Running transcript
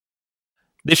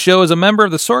This show is a member of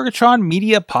the Sorgatron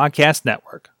Media Podcast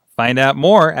Network. Find out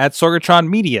more at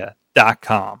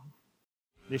sorgatronmedia.com.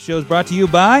 This show is brought to you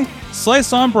by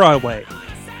Slice on Broadway.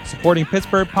 Supporting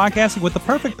Pittsburgh podcasting with the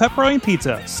perfect pepperoni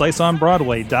pizza,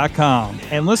 sliceonbroadway.com.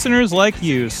 And listeners like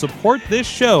you, support this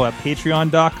show at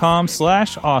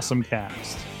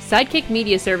patreon.com/awesomecast. Sidekick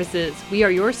Media Services. We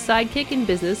are your sidekick in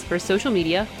business for social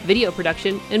media, video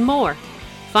production, and more.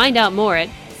 Find out more at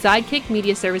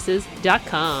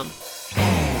sidekickmediaservices.com.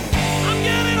 I'm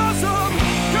getting awesome,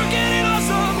 you're getting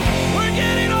awesome, we're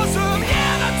getting awesome,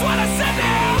 yeah, that's what I said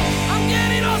now. I'm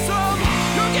getting awesome,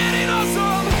 you're getting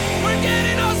awesome, we're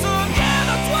getting awesome, yeah,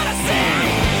 that's what I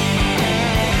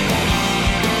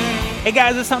said. Hey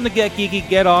guys, it's time to get geeky,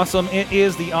 get awesome. It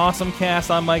is the Awesome Cast.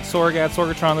 I'm Mike Sorg at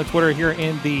Sorgatron on the Twitter here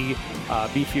in the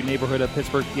Beefview neighborhood of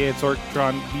Pittsburgh, PA at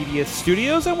Sorgatron Media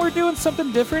Studios, and we're doing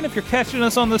something different. If you're catching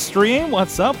us on the stream,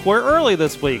 what's up? We're early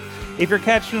this week. If you're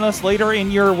catching us later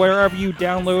in your wherever you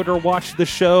download or watch the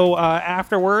show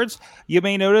afterwards, you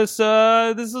may notice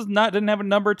this is didn't have a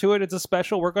number to it. It's a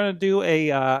special. We're going to do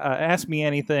a Ask Me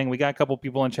Anything. We got a couple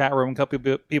people in chat room. A couple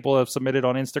people have submitted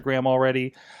on Instagram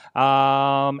already,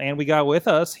 and we got with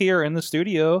us here in the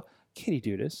studio Katie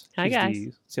Dudas. Hi, She's guys.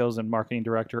 the sales and marketing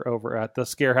director over at the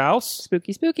Scare House.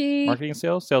 Spooky, spooky. Marketing and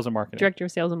sales and marketing. Director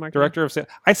of Sales and Marketing. Director of sales.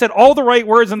 I said all the right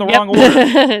words in the wrong order.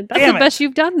 That's Damn the it. best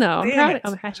you've done, though. I'm Damn proud. it.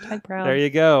 I'm hashtag proud. There you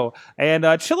go. And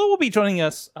Chilla will be joining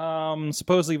us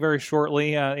supposedly very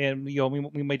shortly, and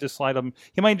we may just slide him.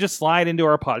 He might just slide into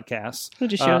our podcast. Who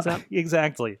just shows up?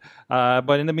 Exactly.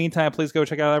 But in the meantime, please go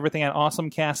check out everything at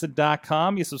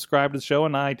awesomecasted.com. You subscribe to the show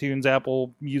on iTunes,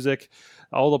 Apple Music,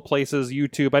 all the places,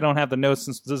 YouTube. I don't have the notes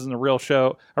since this isn't a real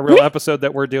show, a real episode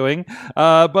that we're doing.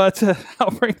 But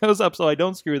I'll bring those up so I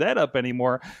don't screw that up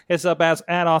anymore. It's up as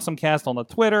at AwesomeCast on the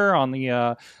Twitter, on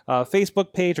the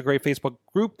Facebook page, a great Facebook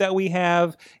group that we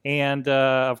have, and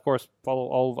of course follow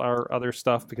all of our other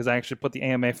stuff because I actually put the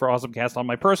AMA for AwesomeCast on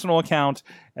my personal account.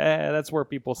 That's where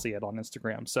people see it on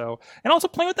Instagram. So, and also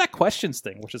playing with that questions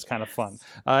thing, which is kind of fun.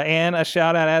 And a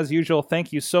shout out as usual.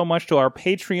 Thank you so much to our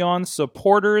Patreon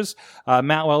supporters,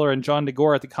 Matt Weller and John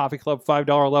DeGore at the Coffee Club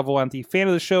 $5 level, and the Fan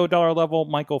of the Show $1 level,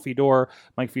 Michael Fedor,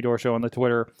 Mike Fedor Show on the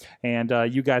Twitter. And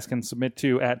you guys can submit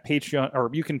to at Patreon, or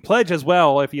you can pledge as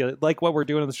well if you like what we're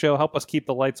doing in the show. Help us keep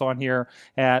the lights on here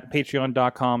at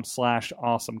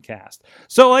patreon.com/awesomecast.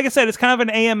 So like I said, it's kind of an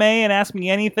AMA and Ask Me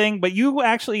Anything, but you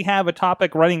actually have a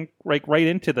topic running right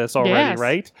into this already, Yes.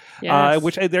 right? Yes.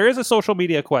 Which there is a social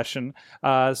media question.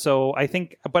 So I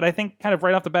think kind of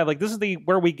right off the bat, like this is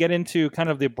where we get into kind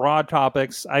of the broad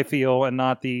topics, I feel, and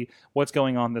not the what's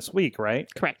going on this week, right?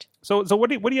 Correct. So what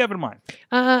do you have in mind?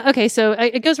 Okay, so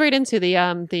it goes right into the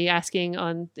asking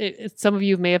on. Some of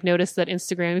you may have noticed that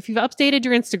Instagram. If you've updated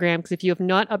your Instagram, because if you have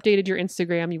not updated your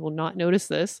Instagram, you will not notice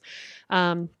this.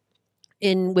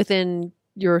 Within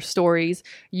your stories,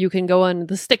 you can go on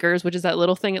the stickers, which is that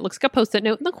little thing. It looks like a Post-it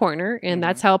note in the corner, and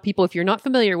that's how people, if you're not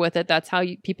familiar with it, that's how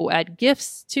people add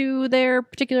GIFs to their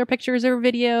particular pictures or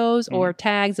videos or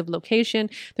tags of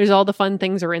location. There's all the fun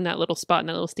things are in that little spot in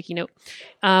that little sticky note.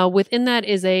 Within that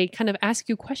is a kind of ask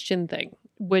you question thing,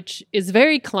 which is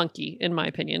very clunky in my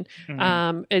opinion.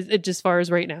 It just as far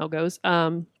as right now goes.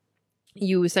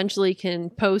 You essentially can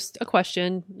post a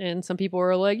question, and some people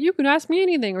are like, you can ask me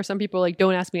anything, or some people are like,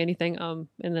 don't ask me anything, and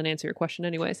then answer your question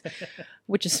anyways,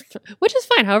 which is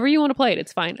fine. However you want to play it,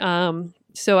 it's fine.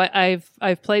 So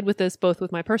I've played with this both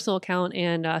with my personal account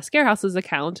and Scarehouse's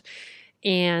account,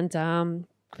 and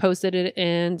posted it.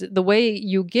 And the way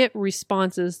you get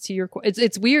responses to your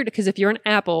it's weird because if you're an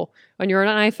Apple and you're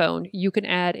on an iPhone, you can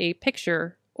add a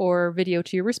picture or video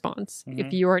to your response.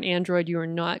 If you are an Android, you are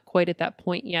not quite at that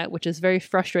point yet, which is very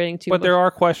frustrating too. But there are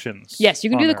questions. Yes,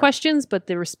 you can on do the there. questions, but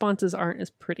the responses aren't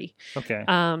as pretty. Okay.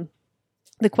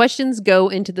 The questions go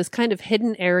into this kind of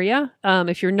hidden area.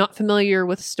 If you're not familiar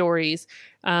with stories,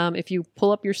 if you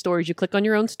pull up your stories, you click on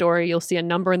your own story, you'll see a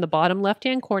number in the bottom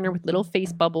left-hand corner with little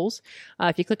face bubbles.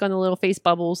 If you click on the little face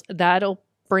bubbles, that'll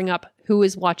bring up who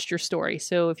has watched your story.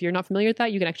 So if you're not familiar with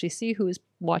that, you can actually see who has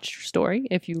watched your story.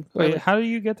 If you Wait, how do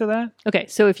you get to that? Okay,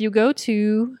 so if you go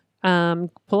to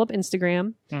pull up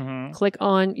Instagram, click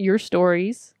on your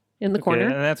stories in the corner.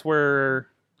 And that's where.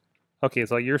 Okay,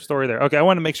 it's like your story there. Okay, I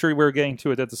want to make sure we were getting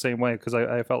to it the same way because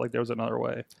I felt like there was another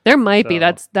way. There might be. So,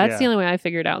 That's yeah. the only way I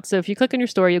figured out. So if you click on your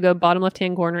story, you'll go bottom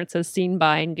left-hand corner. It says seen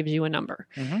by and gives you a number.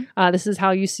 This is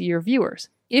how you see your viewers.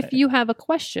 If you have a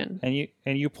question,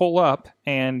 And you pull up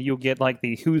and you get like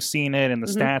the who's seen it and the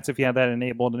stats if you have that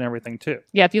enabled and everything too.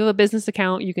 yeah, if you have a business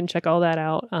account, you can check all that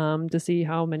out to see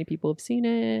how many people have seen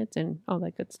it and all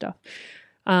that good stuff.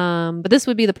 But this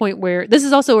would be the point where this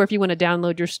is also where if you want to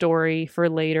download your story for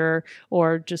later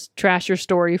or just trash your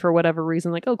story for whatever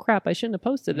reason, like, oh crap, I shouldn't have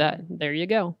posted that. There you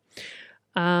go.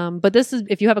 But this is,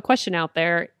 if you have a question out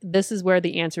there, this is where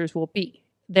the answers will be.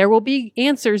 There will be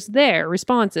answers there,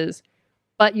 responses,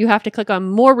 but you have to click on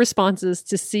more responses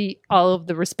to see all of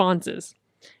the responses.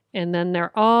 And then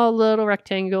they're all little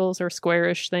rectangles or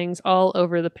squarish things all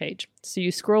over the page. So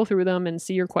you scroll through them and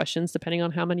see your questions depending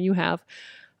on how many you have.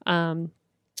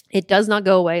 It does not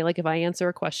go away. Like if I answer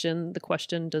a question, the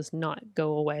question does not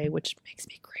go away, which makes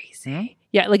me crazy. Mm-hmm.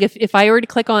 Yeah, like if I were to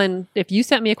click on, if you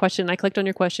sent me a question, I clicked on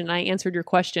your question, I answered your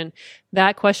question,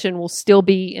 that question will still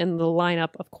be in the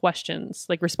lineup of questions,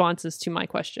 like responses to my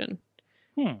question.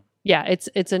 Yeah,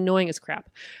 it's annoying as crap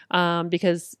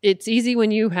because it's easy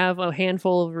when you have a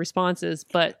handful of responses,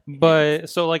 but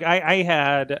so like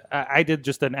I did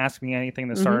just an Ask Me Anything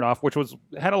that started off, which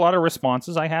had a lot of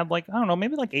responses. I had like, I don't know,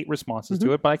 maybe like 8 responses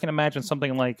to it, but I can imagine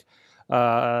something like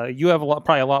you have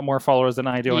probably a lot more followers than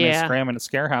I do on Instagram, and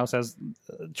Scarehouse has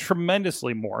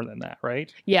tremendously more than that,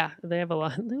 right? Yeah, they have a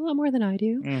lot more than I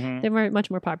do. Mm-hmm. They're much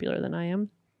more popular than I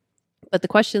am. But the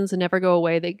questions never go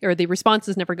away. The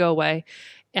responses never go away.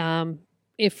 Even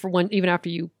after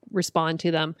you respond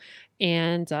to them,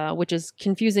 and which is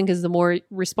confusing because the more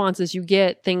responses you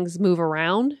get, things move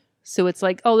around. So it's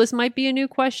like, oh, this might be a new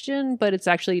question, but it's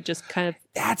actually just kind of.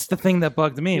 That's the thing that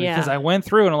bugged me because I went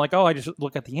through and I'm like, oh, I just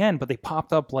look at the end, but they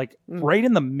popped up like right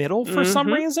in the middle for some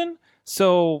reason.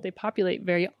 So they populate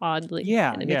very oddly.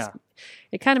 Yeah,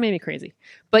 it kind of made me crazy.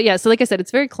 But yeah, so like I said,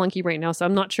 it's very clunky right now. So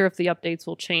I'm not sure if the updates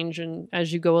will change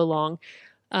as you go along.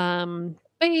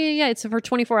 But yeah, it's for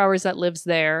 24 hours that lives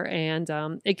there.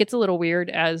 And it gets a little weird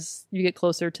as you get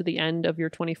closer to the end of your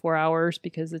 24 hours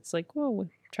because it's like, whoa, we're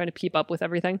trying to keep up with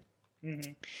everything.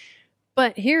 Mm-hmm.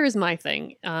 But here's my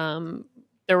thing.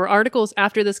 There were articles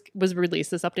after this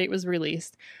update was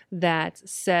released, that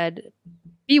said,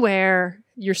 beware,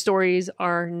 your stories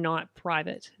are not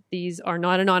private. These are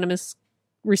not anonymous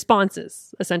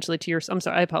responses, essentially, to your... I'm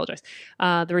sorry, I apologize.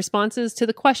 The responses to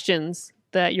the questions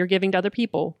that you're giving to other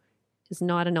people is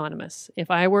not anonymous. If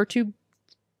I were to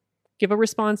give a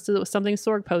response to something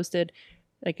Sorg posted,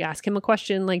 like ask him a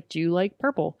question like, do you like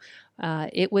purple?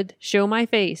 It would show my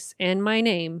face and my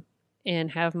name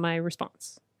and have my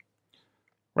response.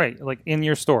 Right, like in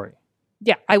your story.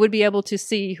 Yeah, I would be able to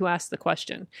see who asked the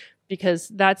question, because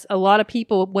that's a lot of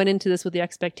people went into this with the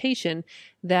expectation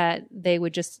that it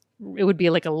would be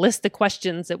like a list of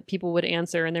questions that people would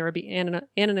answer and there would be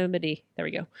anonymity. There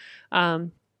we go.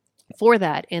 For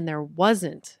that. And there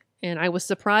wasn't. And I was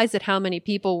surprised at how many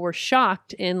people were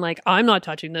shocked and like, I'm not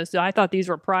touching this. I thought these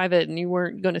were private and you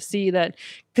weren't going to see that.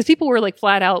 Because people were like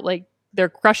flat out, like their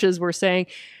crushes were saying,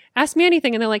 ask me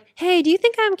anything. And they're like, hey, do you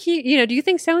think I'm cute? Do you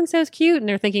think so-and-so's cute? And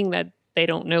they're thinking that they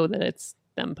don't know that it's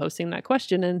them posting that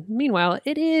question. And meanwhile,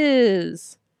 it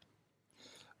is.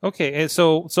 Okay.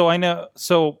 So I know.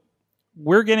 So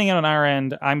we're getting it on our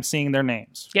end. I'm seeing their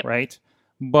names, right?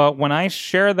 But when I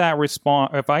share that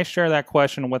response, if I share that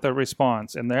question with a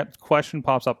response and that question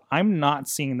pops up, I'm not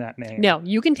seeing that name. No,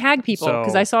 you can tag people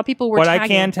because I saw people were but tagging. I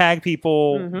can tag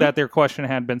people that their question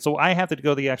had been. So I have to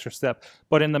go the extra step.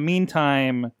 But in the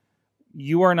meantime,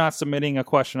 you are not submitting a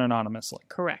question anonymously.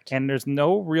 Correct. And there's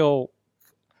no real...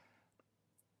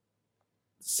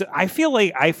 So I feel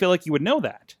like you would know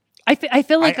that. I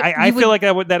feel like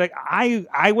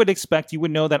I would expect you would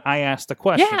know that I asked the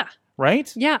question. Yeah.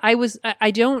 Right? Yeah,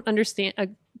 I don't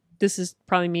understand. This is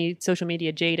probably me, social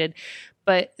media jaded,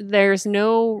 but there's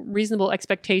no reasonable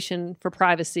expectation for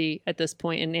privacy at this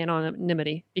point in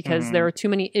anonymity because there are too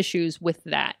many issues with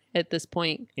that at this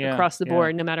point across the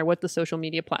board, no matter what the social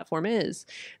media platform is,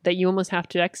 that you almost have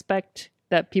to expect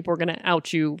that people are going to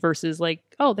out you versus like,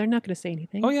 oh, they're not going to say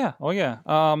anything. Oh yeah.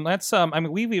 That's I mean,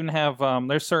 we even have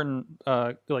there's certain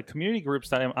like community groups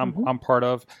that I'm part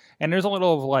of, and there's a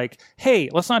little of like, hey,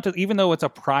 let's not even though it's a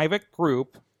private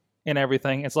group and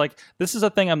everything, it's like, this is a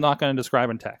thing I'm not going to describe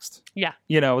in text. Yeah.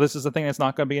 This is a thing that's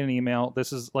not going to be in an email.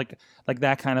 This is like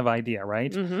that kind of idea,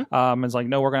 right? It's like,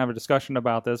 no, we're going to have a discussion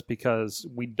about this because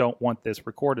we don't want this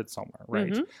recorded somewhere,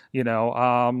 right? In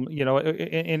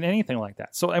anything like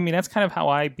that. So, I mean, that's kind of how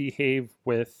I behave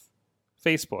with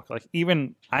Facebook. Like,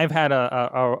 even I've had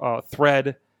a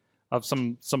thread of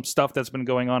some stuff that's been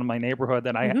going on in my neighborhood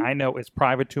that I know is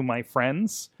private to my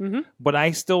friends, but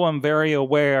I still am very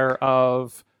aware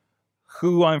of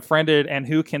who I'm friended and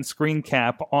who can screen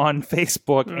cap on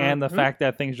Facebook, and the fact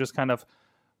that things just kind of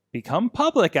become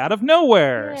public out of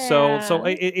nowhere. So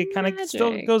it kind of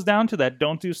still goes down to that.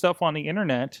 Don't do stuff on the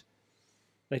internet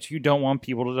that you don't want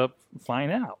people to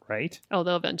find out, right? Oh,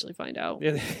 they'll eventually find out.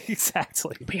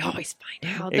 Exactly. We always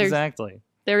find out. Exactly.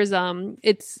 There's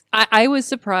I was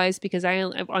surprised because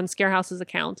on Scarehouse's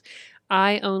account,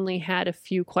 I only had a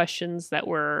few questions that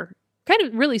were kind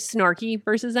of really snarky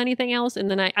versus anything else,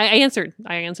 and then I answered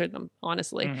them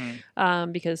honestly,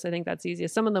 because I think that's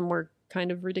easiest. Some of them were kind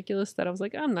of ridiculous that I was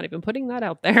like, I'm not even putting that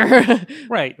out there.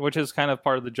 Right, which is kind of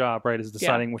part of the job, right? Is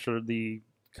deciding which are the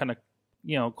kind of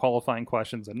qualifying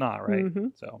questions and not, right?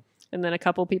 So. And then a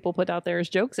couple people put out there as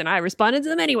jokes, and I responded to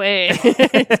them anyway,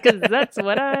 because that's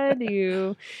what I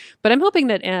do. But I'm hoping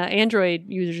that Android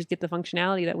users get the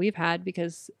functionality that we've had,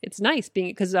 because it's nice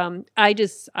because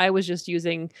I was just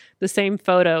using the same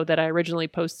photo that I originally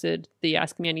posted the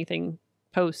Ask Me Anything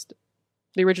post.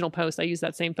 The original post, I used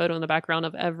that same photo in the background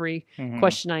of every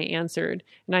question I answered.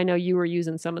 And I know you were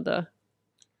using some of the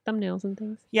thumbnails and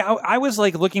things. Yeah, I was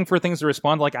like looking for things to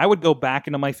respond. Like I would go back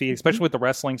into my feed, especially with the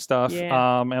wrestling stuff.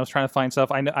 Yeah. And I was trying to find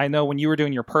stuff. I know when you were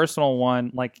doing your personal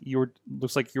one, like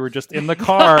looks like you were just in the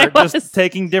car, just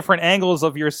taking different angles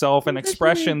of yourself and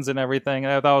expressions and everything.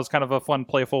 And I thought it was kind of a fun,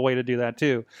 playful way to do that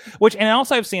too. And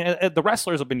also I've seen the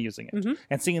wrestlers have been using it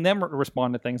and seeing them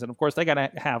respond to things. And of course, they got to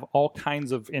have all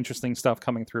kinds of interesting stuff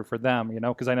coming through for them,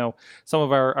 because I know some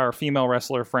of our female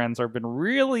wrestler friends have been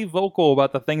really vocal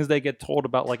about the things they get told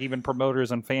about, like even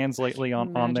promoters and fans lately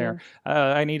on there.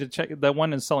 I need to check. That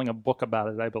one is selling a book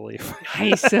about it, I believe.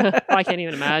 Nice. I can't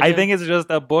even imagine. I think it's just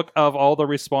a book of all the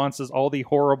responses, all the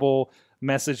horrible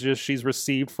messages she's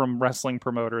received from wrestling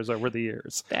promoters over the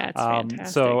years. That's fantastic.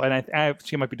 So, and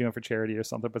she might be doing it for charity or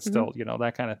something, but still,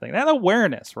 that kind of thing. That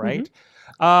awareness, right?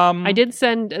 I did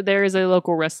send. There is a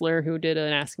local wrestler who did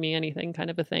an Ask Me Anything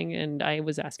kind of a thing, and I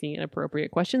was asking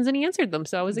inappropriate questions, and he answered them.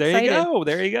 So I was excited.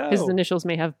 There you go. His initials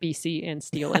may have BC and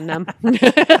Steel in them.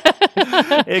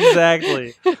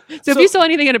 Exactly. So if you saw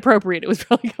anything inappropriate, it was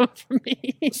probably coming from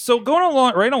me. So going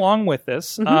along with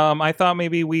this, I thought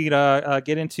maybe we'd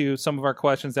get into some of our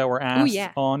questions that were asked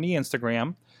on the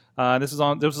Instagram. This is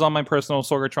on my personal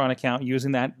Sorgatron account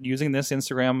using this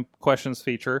Instagram questions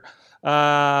feature.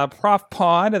 Prof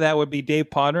Pod, that would be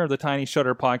Dave Podner of the Tiny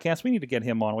Shutter podcast. We need to get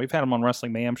him on. We've had him on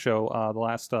Wrestling Mayhem Show the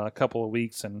last couple of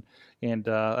weeks, and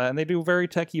they do very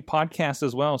techie podcasts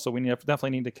as well. So we definitely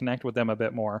need to connect with them a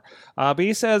bit more. But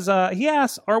he says, he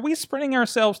asks, are we spreading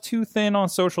ourselves too thin on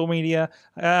social media?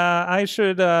 I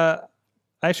should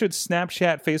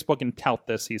Snapchat, Facebook, and tout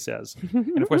this, he says.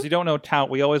 And of course, you don't know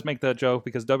tout. We always make the joke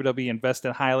because WWE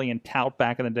invested highly in tout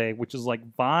back in the day, which is like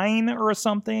Vine or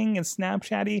something, and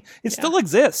Snapchat-y. It still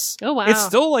exists. Oh, wow. It's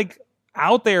still like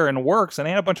out there and works, and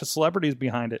they had a bunch of celebrities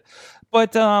behind it.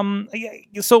 But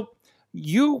so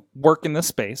you work in this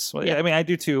space. Yeah. I mean, I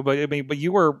do too, but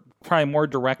you were probably more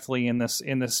directly in this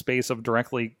space of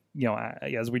directly,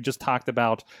 as we just talked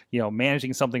about,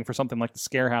 managing something for something like the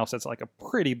Scarehouse, that's like a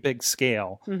pretty big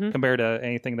scale compared to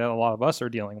anything that a lot of us are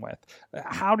dealing with.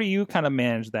 How do you kind of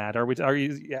manage that?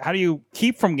 How do you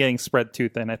keep from getting spread too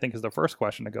thin? I think is the first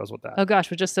question that goes with that. Oh gosh,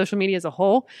 with just social media as a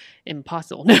whole,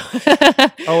 impossible. No.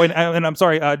 and I'm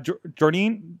sorry,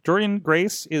 Jordan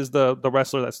Grace is the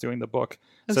wrestler that's doing the book.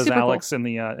 Says Alex cool.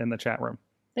 in the chat room.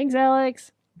 Thanks,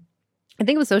 Alex. I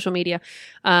think with social media,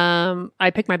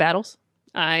 I pick my battles.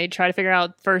 I try to figure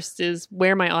out first is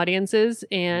where my audience is.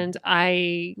 And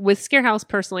with Scarehouse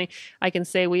personally, I can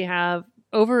say we have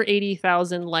over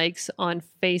 80,000 likes on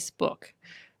Facebook.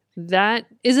 That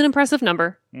is an impressive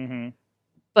number.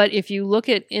 But if you look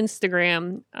at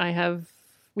Instagram,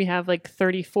 we have like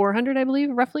 3,400, I believe,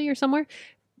 roughly, or somewhere.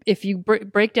 If you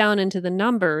break down into the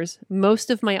numbers,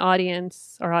 most of my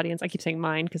audience, I keep saying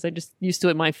mine because I just used to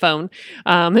it my phone.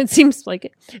 It seems like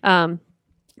it.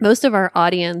 Most of our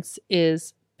audience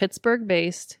is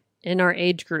Pittsburgh-based in our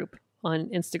age group on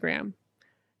Instagram,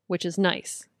 which is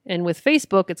nice. And with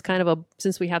Facebook, it's kind of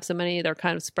since we have so many, they're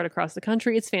kind of spread across the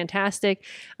country. It's fantastic.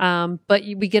 But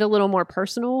we get a little more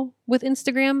personal with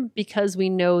Instagram because we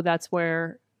know that's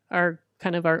where our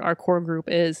core group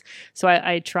is. So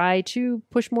I try to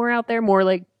push more out there, more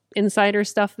like insider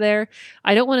stuff there.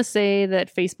 I don't want to say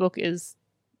that Facebook is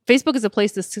a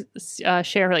place to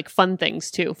share like fun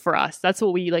things too for us. That's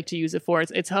what we like to use it for.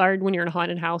 It's hard when you're in a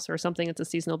haunted house or something. It's a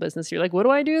seasonal business. You're like, what do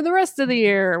I do the rest of the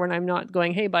year when I'm not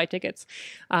going, hey, buy tickets?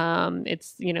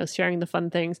 It's, sharing the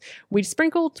fun things. We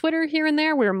sprinkle Twitter here and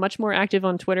there. We're much more active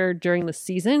on Twitter during the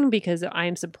season because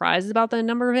I'm surprised about the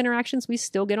number of interactions we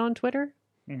still get on Twitter.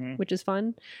 Which is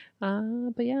fun.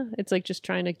 But yeah, it's like just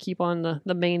trying to keep on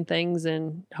the main things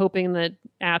and hoping that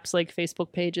apps like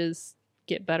Facebook pages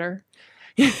get better.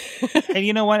 And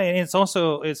you know what? And it's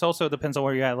also depends on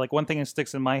where you're at. Like one thing that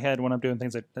sticks in my head when I'm doing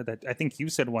things that I think you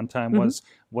said one time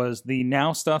was the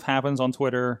now stuff happens on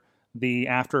Twitter. The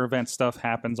after event stuff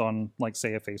happens on, like,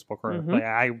 say, a Facebook, or like,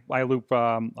 I loop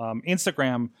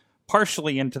Instagram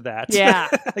partially into that. Yeah.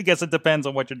 I guess it depends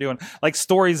on what you're doing. Like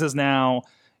stories is now,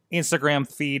 Instagram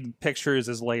feed pictures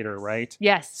is later, right?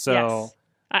 Yes. So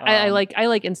yes. I like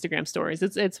Instagram stories.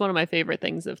 It's one of my favorite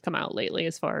things that have come out lately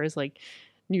as far as like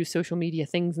new social media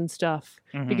things and stuff,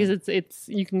 because it's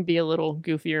you can be a little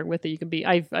goofier with it. You can be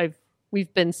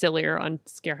we've been sillier on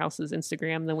Scarehouse's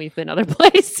Instagram than we've been other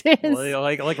places. Well,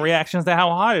 like reactions to how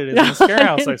hot it is in the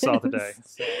Scarehouse I saw today.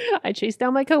 So. I chase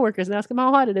down my coworkers and ask them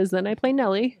how hot it is. Then I play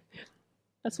Nelly.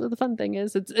 That's what the fun thing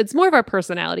is. It's more of our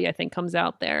personality, I think, comes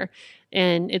out there,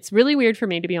 and it's really weird for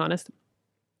me, to be honest.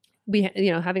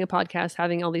 Having a podcast,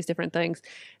 having all these different things,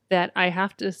 that I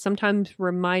have to sometimes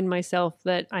remind myself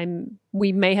that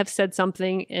we may have said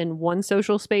something in one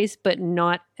social space, but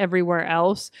not everywhere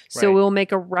else. So Right. we'll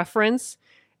make a reference,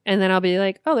 and then I'll be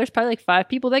like, oh, there's probably like 5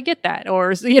 people that get that.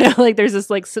 Or, like there's this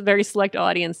like very select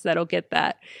audience that'll get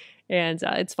that. And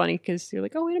it's funny because you're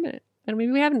like, oh, wait a minute. And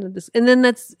maybe we haven't done this. And then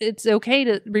it's okay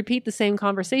to repeat the same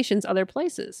conversations other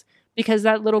places, because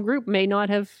that little group may not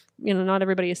have, not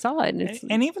everybody saw it.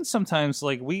 And even sometimes,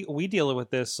 like, we deal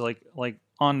with this like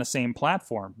on the same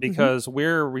platform, because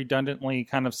we're redundantly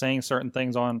kind of saying certain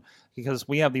things because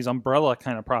we have these umbrella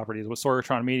kind of properties with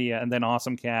Sorgatron Media and then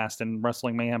Awesome Cast and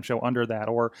Wrestling Mayhem Show under that,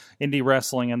 or Indie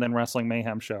Wrestling and then Wrestling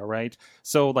Mayhem Show, right?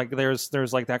 So like there's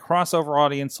like that crossover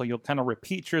audience, so you'll kind of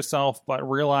repeat yourself, but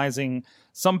realizing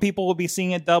some people will be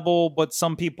seeing it double, but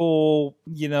some people,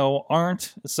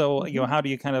 aren't. So, how do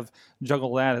you kind of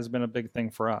juggle that has been a big thing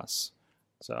for us.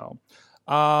 So,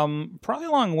 probably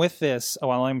along with this,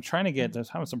 while I'm trying to there's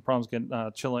having some problems getting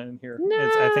Chilla in here. No.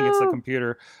 I think it's the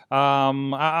computer.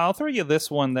 I'll throw you this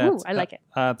one that I like it.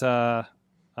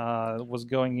 was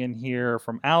going in here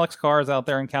from Alex Cars out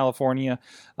there in California.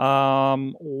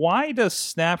 Why does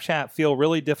Snapchat feel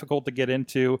really difficult to get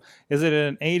into? Is it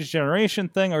an age generation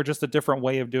thing, or just a different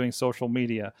way of doing social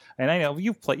media? And I know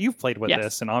you've played with Yes.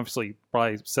 this, and obviously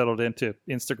probably settled into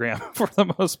Instagram for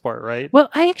the most part, right? Well,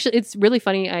 it's really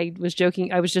funny. I was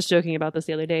just joking about this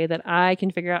the other day, that I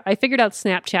figured out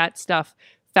Snapchat stuff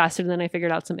faster than I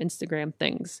figured out some Instagram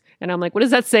things. And I'm like, what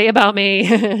does that say about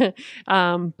me?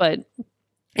 But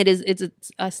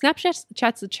it's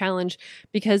Snapchat's a challenge,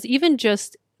 because even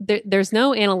just there's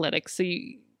no analytics. So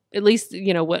at least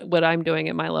what I'm doing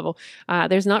at my level,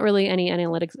 there's not really any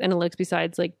analytics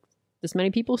besides like this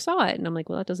many people saw it, and I'm like,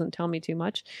 well, that doesn't tell me too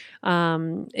much.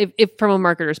 If from a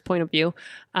marketer's point of view,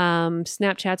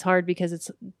 Snapchat's hard because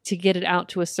it's to get it out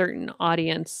to a certain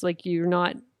audience. Like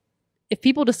if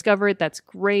people discover it, that's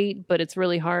great, but it's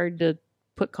really hard to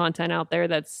put content out there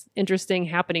that's interesting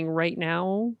happening right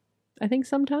now. I think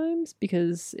sometimes,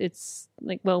 because it's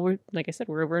like, well, we're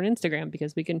over on Instagram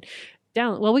because we can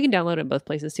download it in both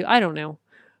places too. I don't know.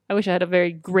 I wish I had a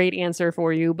very great answer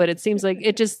for you, but it seems like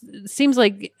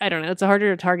I don't know. It's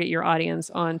harder to target your audience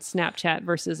on Snapchat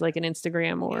versus like an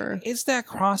Instagram or. It's that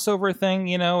crossover thing,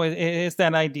 it's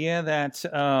that idea that,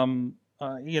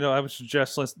 I was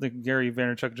just listening. Gary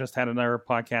Vaynerchuk just had another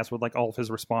podcast with like all of his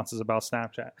responses about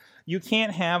Snapchat. You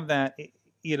can't have that,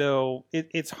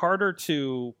 it's harder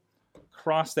to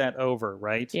cross that over,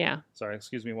 right? Yeah. Sorry,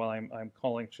 excuse me while I'm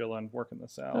calling Chilla and working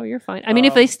this out. Oh, you're fine. I mean,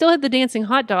 if they still had the dancing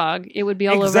hot dog, it would be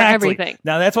all over everything.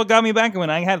 Now that's what got me back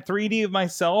when I had 3D of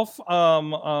myself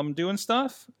doing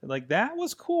stuff. Like, that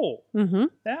was cool. Mm-hmm.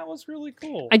 That was really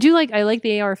cool. I like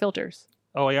the AR filters.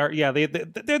 Oh, yeah,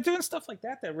 they're doing stuff like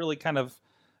that really kind of,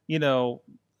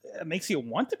 it makes you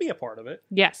want to be a part of it.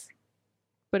 Yes.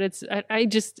 But it's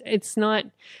not,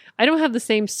 I don't have the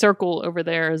same circle over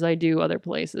there as I do other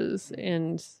places.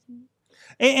 And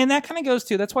that kind of goes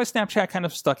to, that's why Snapchat kind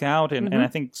of stuck out. And I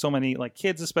think so many like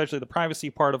kids, especially the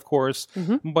privacy part, of course,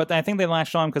 but I think they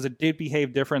latched on because it did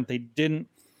behave different.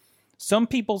 Some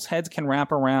people's heads can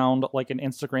wrap around like an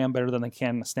Instagram better than they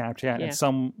can Snapchat. Yeah.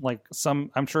 And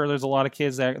I'm sure there's a lot of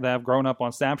kids that have grown up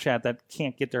on Snapchat that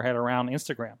can't get their head around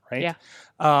Instagram, right? Yeah.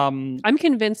 I'm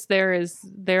convinced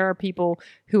there are people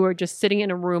who are just sitting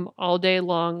in a room all day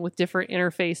long with different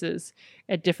interfaces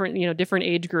at different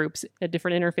age groups, at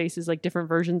different interfaces, like different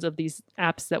versions of these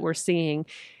apps that we're seeing,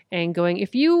 and going,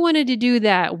 if you wanted to do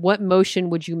that, what motion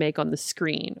would you make on the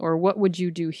screen, or what would you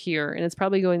do here? And it's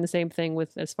probably going the same thing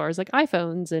with as far as like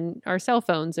iPhones and our cell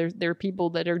phones. There are people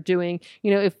that are doing,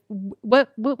 what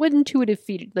intuitive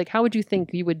feed, like how would you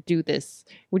think you would do this?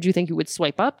 Would you think you would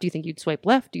swipe up? Do you think you'd swipe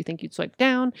left? Do you think you'd swipe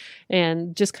down?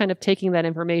 And just kind of taking that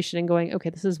information and going, okay,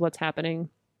 this is what's happening.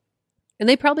 And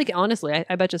they probably, honestly,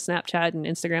 I bet you Snapchat and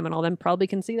Instagram and all them probably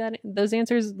can see those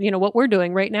answers, what we're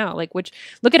doing right now. Like,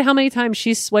 look at how many times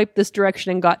she swiped this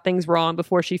direction and got things wrong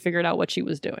before she figured out what she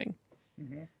was doing.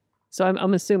 Mm-hmm. So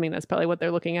I'm assuming that's probably what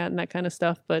they're looking at and that kind of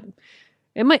stuff. But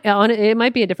it might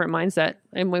be a different mindset.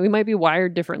 And we might be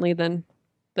wired differently than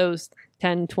those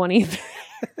 10, 20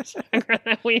 younger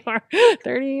than we are.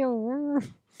 30, how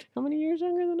many years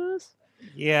younger than us?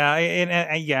 Yeah,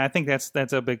 I think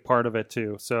that's a big part of it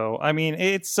too. So I mean,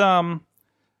 it's and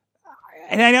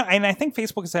I know, and I think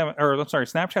Facebook is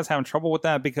Snapchat's having trouble with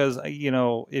that because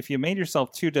if you made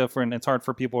yourself too different, it's hard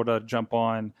for people to jump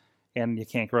on, and you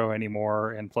can't grow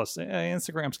anymore. And plus,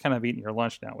 Instagram's kind of eating your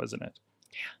lunch now, isn't it?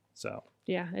 Yeah. So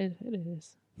yeah, it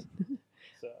is.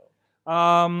 So,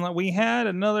 we had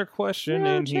another question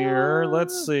in here.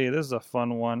 Let's see. This is a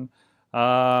fun one.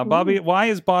 Bobby, why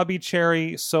is Bobby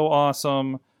Cherry so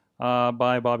awesome?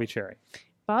 By Bobby Cherry.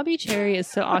 Bobby Cherry is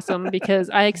so awesome because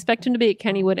I expect him to be at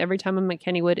Kennywood every time I'm at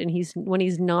Kennywood, and when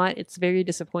he's not, it's very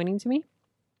disappointing to me.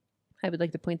 I would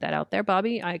like to point that out there,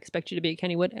 Bobby. I expect you to be at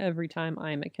Kennywood every time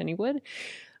I'm at Kennywood.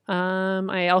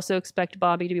 I also expect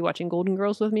Bobby to be watching Golden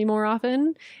Girls with me more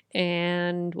often.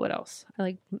 And what else? I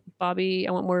like Bobby.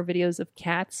 I want more videos of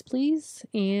cats, please.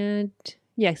 And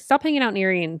yeah, stop hanging out in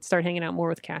Erie and start hanging out more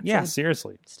with cats. Yeah,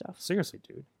 seriously. Stuff. Seriously,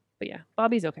 dude. But yeah,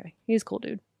 Bobby's okay. He's a cool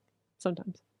dude.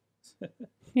 Sometimes.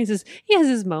 He has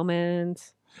his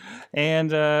moments.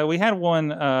 And we had one.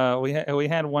 We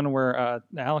had one where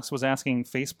Alex was asking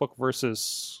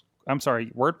WordPress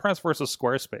versus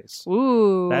Squarespace.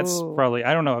 Ooh, that's probably,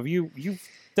 I don't know. Have you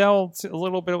dealt a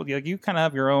little bit with, you kind of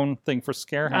have your own thing for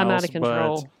Scarehouse? I'm out of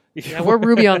control. Yeah, we're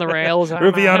Ruby on the Rails.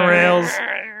 Ruby on Rails.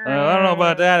 I don't know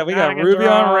about that. We got Ruby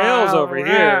on Rails over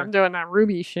here. I'm doing that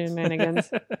Ruby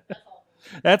shenanigans.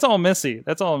 That's all Missy.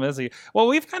 Well,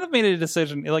 we've kind of made a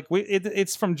decision. Like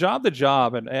it's from job to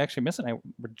job, and actually, Miss and I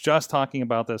were just talking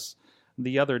about this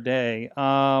the other day.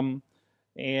 Sorry,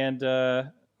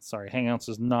 Hangouts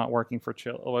is not working for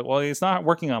Chilla. Well, it's not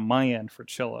working on my end for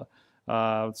Chilla.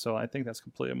 So I think that's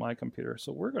completely my computer.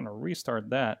 So we're going to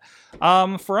restart that.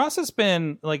 For us, it's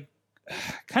been like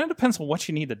kind of depends on what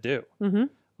you need to do. Mm-hmm.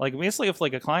 Like basically, if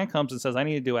like a client comes and says, "I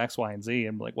need to do X, Y, and Z,"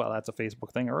 and like, "Well, that's a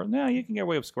Facebook thing," or "No, you can get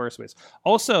away with Squarespace."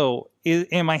 Also,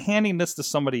 am I handing this to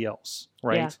somebody else?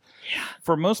 Right. Yeah.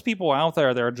 For most people out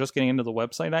there that are just getting into the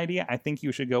website idea, I think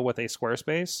you should go with a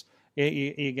Squarespace.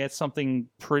 You get something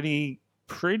pretty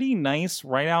nice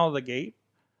right out of the gate,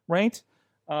 right?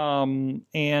 Versus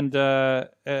a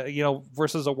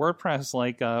WordPress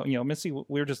like Missy, we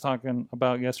were just talking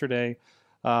about yesterday.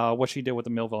 What she did with the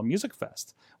Millville Music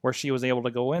Fest, where she was able to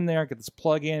go in there, get this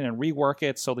plug-in, and rework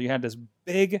it so that you had this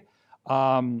big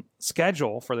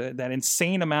schedule for that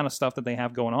insane amount of stuff that they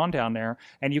have going on down there,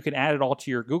 and you could add it all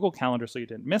to your Google Calendar so you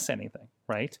didn't miss anything,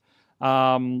 right?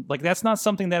 Like that's not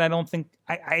something that I don't think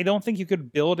you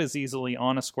could build as easily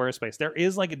on a Squarespace. There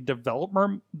is like a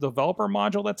developer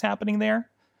module that's happening there,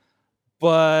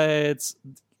 but it's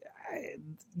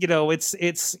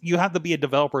you have to be a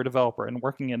developer and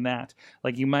working in that,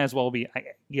 like you might as well be,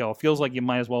 it feels like you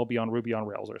might as well be on Ruby on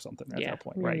Rails or something at that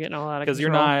point, right? Because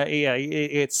you're not,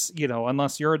 it's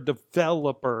unless you're a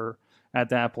developer at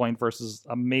that point versus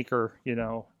a maker,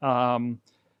 I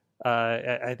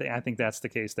think that's the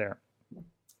case there.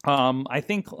 I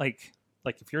think like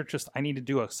if you're just, I need to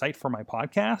do a site for my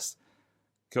podcast,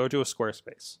 go to a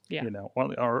Squarespace,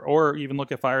 or even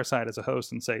look at Fireside as a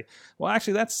host and say, well,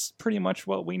 actually, that's pretty much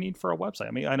what we need for a website.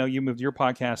 I mean, I know you moved your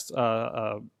podcast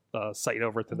site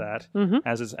over to that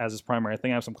as its primary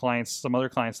thing. I have some other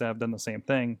clients that have done the same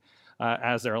thing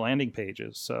as their landing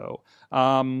pages. So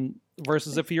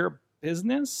versus if you're a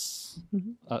business,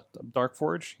 Dark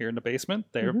Forge here in the basement,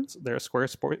 they're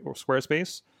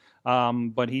Squarespace,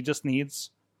 but he just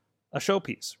needs a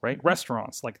showpiece, right?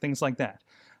 Restaurants, like things like that.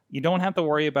 You don't have to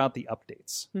worry about the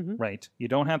updates, right? You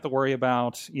don't have to worry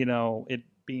about, it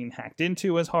being hacked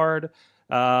into as hard.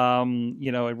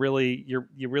 It really,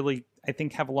 you really, I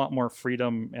think, have a lot more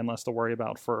freedom and less to worry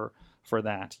about for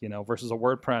that, versus a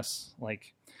WordPress,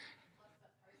 like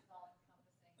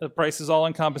the price is all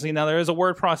encompassing. Now there is a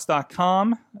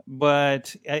WordPress.com,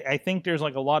 but I think there's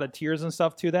like a lot of tiers and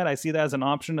stuff to that. I see that as an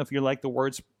option if you like the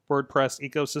WordPress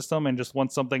ecosystem and just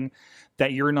want something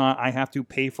that you're not, I have to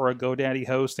pay for a GoDaddy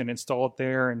host and install it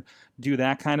there and do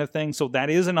that kind of thing. So that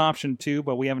is an option too,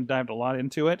 but we haven't dived a lot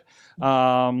into it.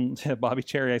 Bobby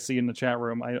Cherry, I see in the chat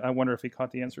room. I wonder if he caught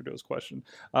the answer to his question.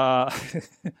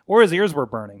 Or his ears were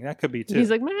burning. That could be too. He's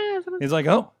like, man. He's like,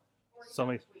 oh,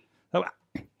 somebody. Oh,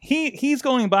 he's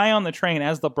going by on the train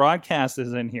as the broadcast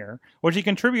is in here, which he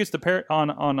contributes to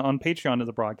on Patreon to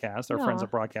the broadcast, our Aw. Friends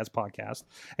of Broadcast podcast.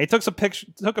 And he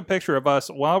took a picture of us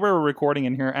while we were recording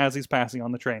in here as he's passing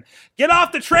on the train. Get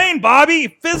off the train,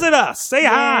 Bobby! Visit us! Say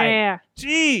hi! Yeah.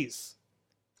 Jeez!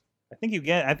 I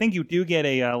think you do get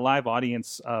a live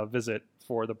audience visit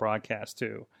for the broadcast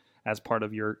too, as part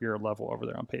of your level over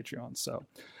there on Patreon. So,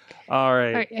 all right.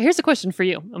 All right, here's a question for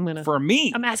you. For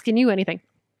me, I'm asking you anything.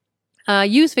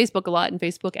 Use Facebook a lot in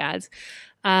Facebook ads.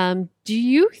 Do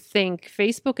you think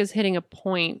Facebook is hitting a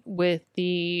point with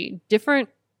the different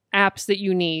apps that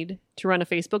you need to run a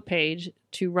Facebook page,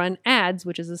 to run ads,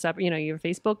 which is a separate, your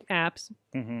Facebook apps,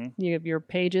 you have your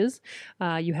pages,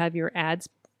 you have your ads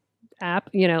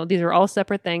app, these are all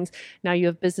separate things. Now you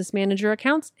have business manager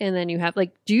accounts, and then you have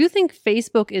do you think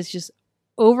Facebook is just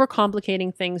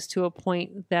overcomplicating things to a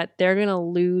point that they're going to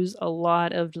lose a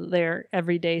lot of their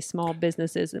everyday small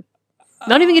businesses?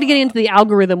 Not even going to get into the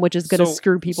algorithm, which is going to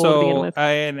screw people to begin with.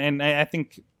 I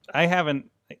think I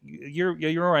haven't.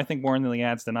 You're I think more into the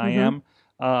ads than I am,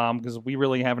 because we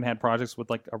really haven't had projects with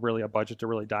a budget to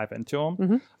really dive into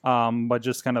them. But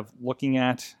just kind of looking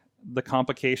at the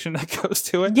complication that goes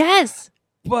to it. Yes.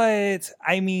 But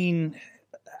I mean,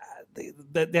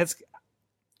 that's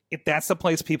if that's the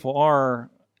place people are,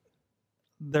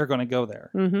 they're going to go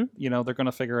there. They're going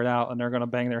to figure it out, and they're going to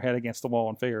bang their head against the wall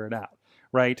and figure it out.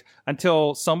 Right?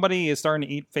 Until somebody is starting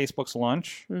to eat Facebook's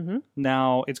lunch,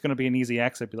 now it's going to be an easy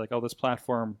exit. Be like, oh, this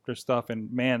platform, there's stuff,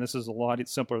 and man, this is a lot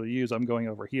simpler to use. I'm going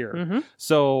over here.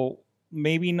 So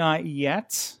maybe not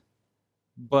yet,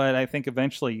 but I think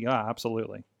eventually, yeah,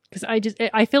 absolutely. Because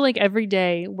I feel like every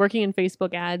day working in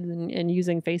Facebook ads and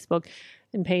using Facebook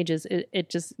and pages, it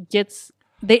just gets,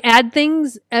 they add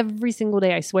things every single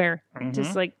day, I swear.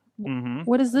 Just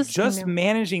what is this? Just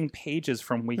managing pages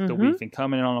from week to week and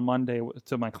coming in on a Monday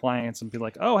to my clients and be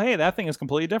like, oh, hey, that thing is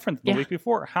completely different than the week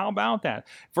before. How about that?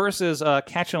 Versus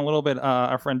catching a little bit,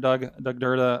 our friend Doug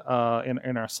Durda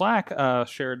in our Slack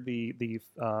shared the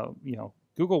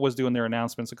Google was doing their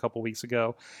announcements a couple weeks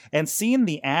ago, and seeing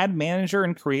the ad manager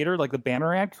and creator, like the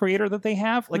banner ad creator that they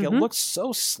have, it looks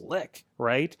so slick,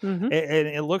 right?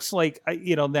 It looks like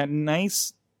that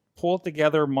nice pull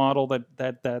together model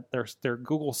that their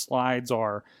Google Slides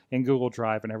are in Google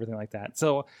Drive and everything like that.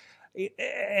 So,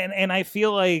 and I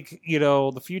feel like,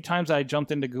 the few times I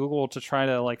jumped into Google to try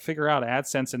to figure out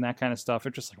AdSense and that kind of stuff,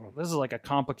 it's just this is a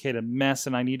complicated mess,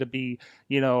 and I need to be,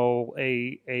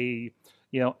 a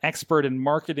expert in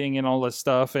marketing and all this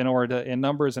stuff in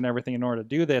numbers and everything in order to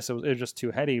do this. It was just too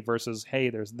heady versus, hey,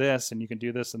 there's this and you can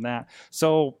do this and that.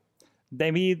 So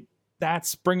maybe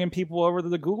that's bringing people over to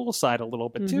the Google side a little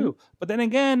bit too. But then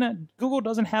again, Google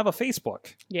doesn't have a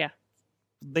Facebook. Yeah.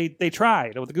 They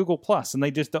tried with Google Plus, and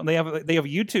they just don't. They have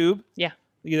YouTube. Yeah.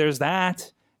 There's that,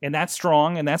 and that's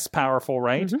strong and that's powerful,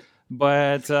 right?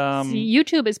 But see,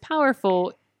 YouTube is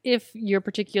powerful if your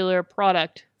particular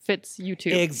product fits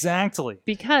YouTube. Exactly.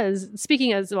 Because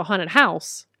speaking as a haunted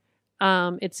house,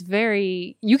 it's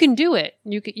very, you can do it.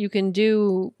 You can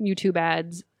do YouTube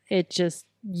ads. It just,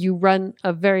 you run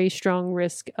a very strong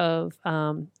risk of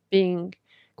being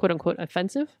quote unquote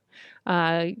offensive.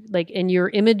 And your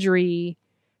imagery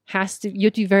you have to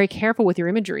be very careful with your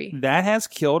imagery. That has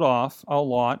killed off a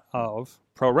lot of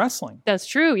pro wrestling. That's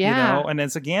true, yeah. And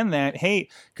it's again that, hey,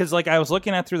 because I was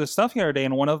looking through the stuff the other day,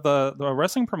 and one of the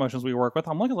wrestling promotions we work with,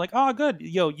 I'm looking oh, good,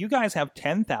 you guys have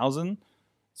 10,000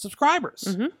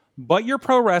 subscribers, but you're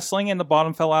pro wrestling, and the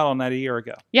bottom fell out on that a year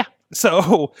ago. Yeah.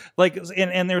 So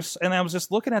and I was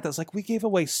just looking at this, we gave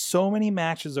away so many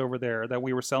matches over there that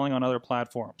we were selling on other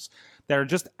platforms that are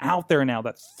just out there now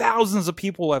that thousands of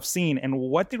people have seen. And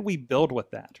what did we build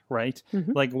with that, right?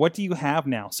 What do you have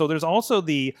now? So there's also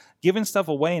the giving stuff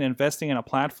away and investing in a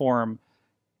platform,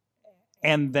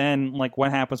 and then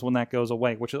what happens when that goes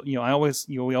away? Which we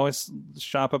always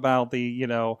shop about the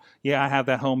I have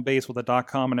that home base with a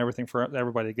 .com and everything for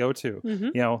everybody to go to.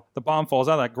 The bomb falls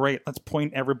out. Like, great, let's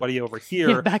point everybody over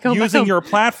here using your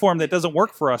platform that doesn't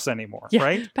work for us anymore,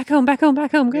 right? Back home.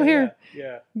 Go here.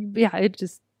 Yeah. It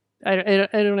just I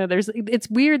don't know. It's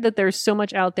weird that there's so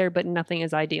much out there, but nothing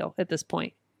is ideal at this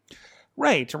point.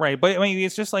 Right. But I mean,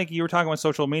 it's just like you were talking with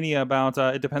social media about.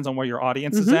 It depends on where your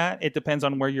audience is at. It depends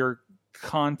on where your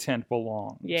content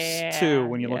belongs to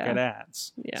when you look at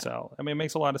ads. Yeah. So, I mean, it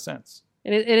makes a lot of sense.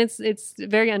 And it's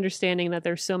very understanding that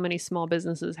there's so many small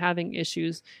businesses having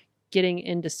issues getting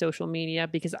into social media,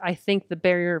 because I think the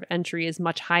barrier of entry is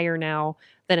much higher now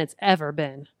than it's ever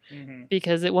been. Mm-hmm.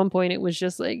 Because at one point it was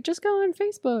just like, just go on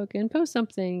Facebook and post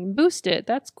something, boost it.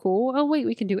 That's cool. Oh wait,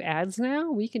 we can do ads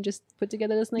now. We can just put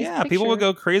together this nice Yeah, picture. people would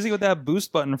go crazy with that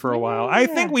boost button for a while. I Yeah.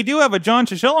 think we do have a John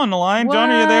Chichilla on the line. John,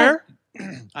 are you there?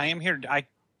 I am here.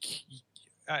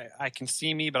 I can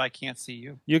see me, but I can't see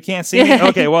you. You can't see me?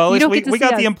 Okay, well, at You least don't we get to got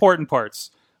see the us. important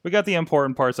parts. We got the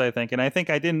important parts, I think, and I think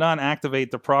I did not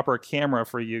activate the proper camera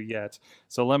for you yet.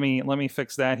 So let me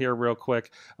fix that here real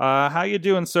quick. How you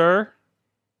doing, sir?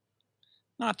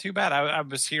 Not too bad. I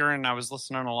was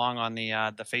listening along on the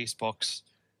Facebooks.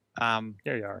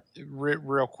 There you are.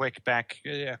 Real quick,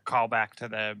 call back to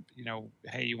the,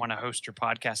 hey, you want to host your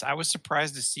podcast? I was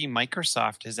surprised to see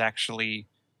Microsoft has actually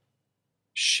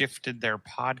shifted their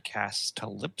podcasts to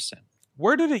Libsyn,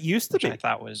 Where did it used to which be? I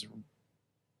thought was.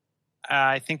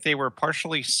 I think they were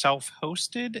partially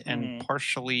self-hosted and Mhm.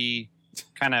 partially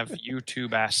kind of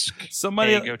YouTube-esque.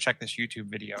 Somebody- Hey, go check this YouTube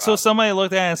video So out. somebody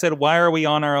looked at it and said, "Why are we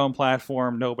on our own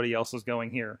platform? Nobody else is going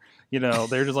here."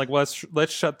 They're just like, let's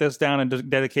shut this down and just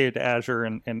dedicate it to Azure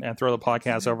and throw the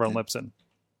podcast over on Libsyn.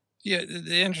 Yeah,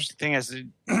 the interesting thing is,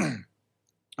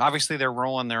 obviously they're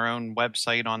rolling their own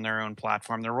website on their own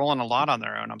platform. They're rolling a lot on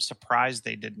their own. I'm surprised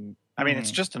they didn't. I mean,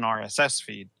 it's just an RSS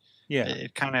feed. Yeah.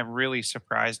 It kind of really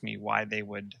surprised me why they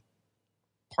would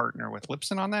partner with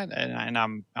Libsyn on that, and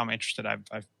I'm interested.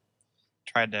 I've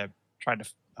tried to.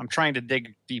 I'm trying to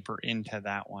dig deeper into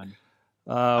that one.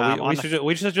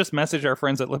 We should just message our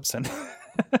friends at Libsyn.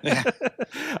 Yeah.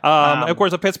 Of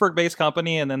course, a Pittsburgh-based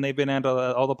company, and then they've been at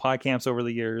all the podcamps over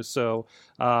the years. So,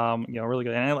 really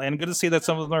good, and good to see that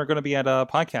some of them are going to be at a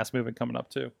podcast movement coming up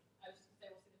too.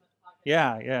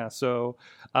 Yeah. So,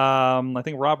 I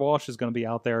think Rob Walsh is going to be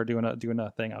out there doing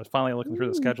a thing. I was finally looking through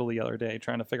the schedule the other day,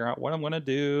 trying to figure out what I'm going to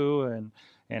do and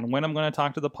when I'm going to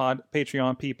talk to the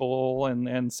Patreon people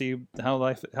and see how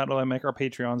do I make our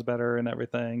Patreons better and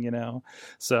everything,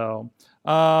 So,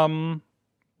 oh,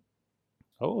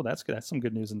 that's good. That's some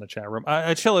good news in the chat room.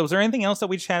 Chilla, was there anything else that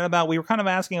we chatted about? We were kind of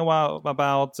asking about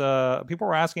people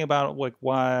were asking about like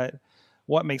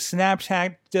what makes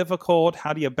Snapchat difficult?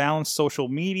 How do you balance social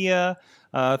media?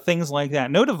 Things like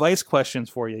that. No device questions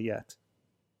for you yet.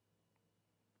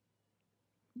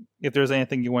 If there's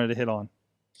anything you wanted to hit on.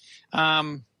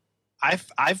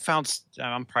 I've found,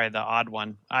 I'm probably the odd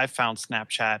one. I've found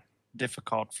Snapchat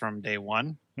difficult from day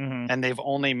one, and they've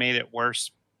only made it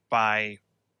worse by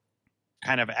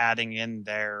kind of adding in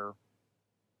their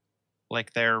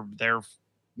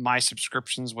my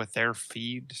subscriptions with their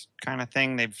feed kind of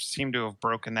thing. They've seemed to have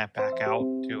broken that back out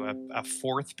to a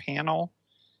fourth panel.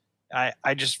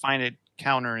 I just find it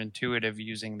counterintuitive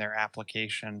using their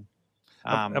application.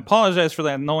 Apologize for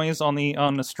that noise on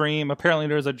the stream. Apparently,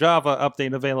 there's a Java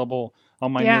update available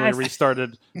on my newly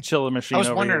restarted Chilla machine. I was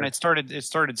over wondering. here. It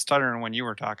started stuttering when you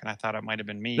were talking. I thought it might have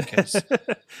been me. Cause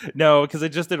No, because it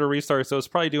just did a restart, so it's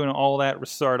probably doing all that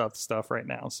startup stuff right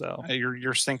now. So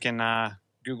you're syncing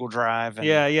Google Drive. And,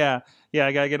 yeah.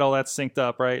 I gotta get all that synced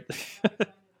up, right?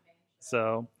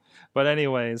 So, but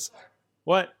anyways,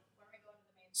 what?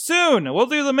 Soon we'll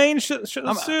do the main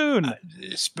soon.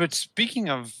 But speaking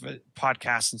of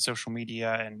podcasts and social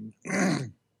media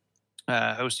and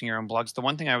hosting your own blogs, the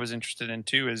one thing I was interested in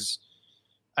too is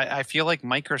I feel like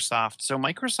Microsoft. So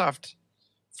Microsoft,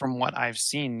 from what I've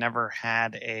seen, never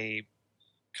had a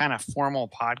kind of formal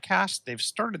podcast. They've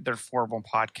started their formal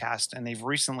podcast, and they've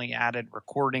recently added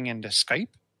recording into Skype.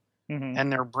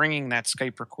 And they're bringing that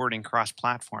Skype recording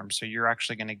cross-platform. So you're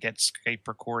actually going to get Skype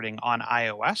recording on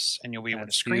iOS, and you'll be able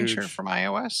to screen share from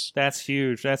iOS. That's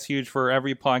huge. That's huge for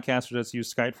every podcaster that's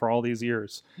used Skype for all these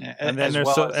years. Yeah, and then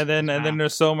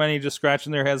there's so many just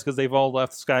scratching their heads because they've all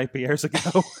left Skype years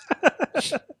ago.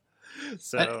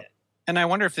 So, and I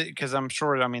wonder if, because I'm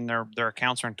sure, I mean, their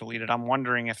accounts aren't deleted. I'm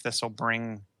wondering if this will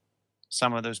bring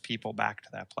some of those people back to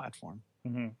that platform.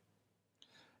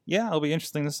 Yeah, it'll be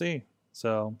interesting to see.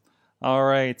 So. All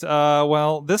right.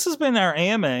 Well, this has been our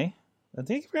AMA.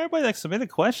 Thank you for everybody that submitted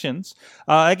questions.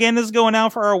 Again, this is going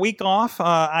out for our week off.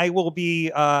 I will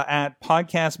be at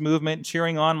Podcast Movement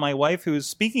cheering on my wife, who's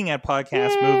speaking at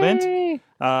Podcast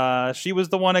Movement. She was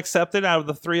the one accepted out of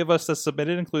the three of us that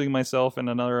submitted, including myself and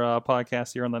another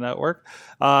podcast here on the network.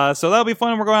 So that'll be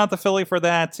fun. We're going out to Philly for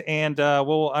that, and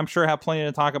we'll, I'm sure, have plenty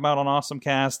to talk about on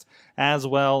AwesomeCast as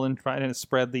well, and trying to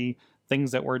spread the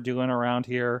things that we're doing around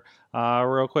here.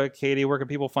 Real quick, Katie, where can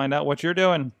people find out what you're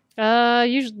doing?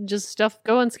 Usually just stuff.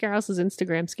 Go on Scarehouse's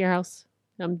Instagram, Scarehouse.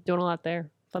 I'm doing a lot there.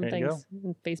 Fun There you things.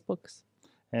 And Facebooks.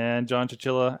 And John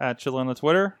Chichilla at Chilla on the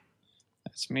Twitter.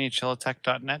 That's me,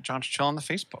 chillatech.net, John Chill on the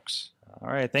Facebooks. All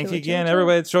right. Thank Chill, you again, chill, chill.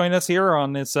 everybody that's joined us here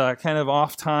on this kind of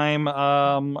off time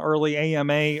early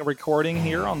AMA recording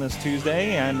here on this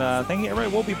Tuesday. And thank you,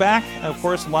 everybody. We'll be back, of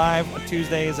course, live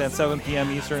Tuesdays at 7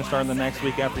 p.m. Eastern, starting the next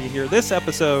week after you hear this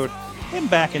episode, and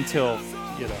back until,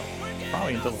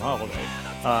 probably until the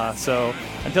holiday. So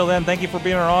until then, thank you for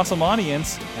being our awesome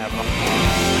audience. Have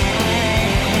an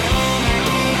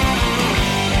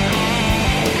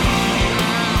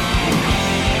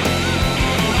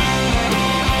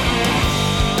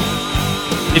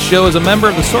This show is a member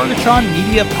of the Sorgatron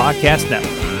Media Podcast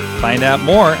Network. Find out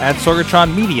more at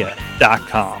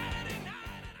sorgatronmedia.com.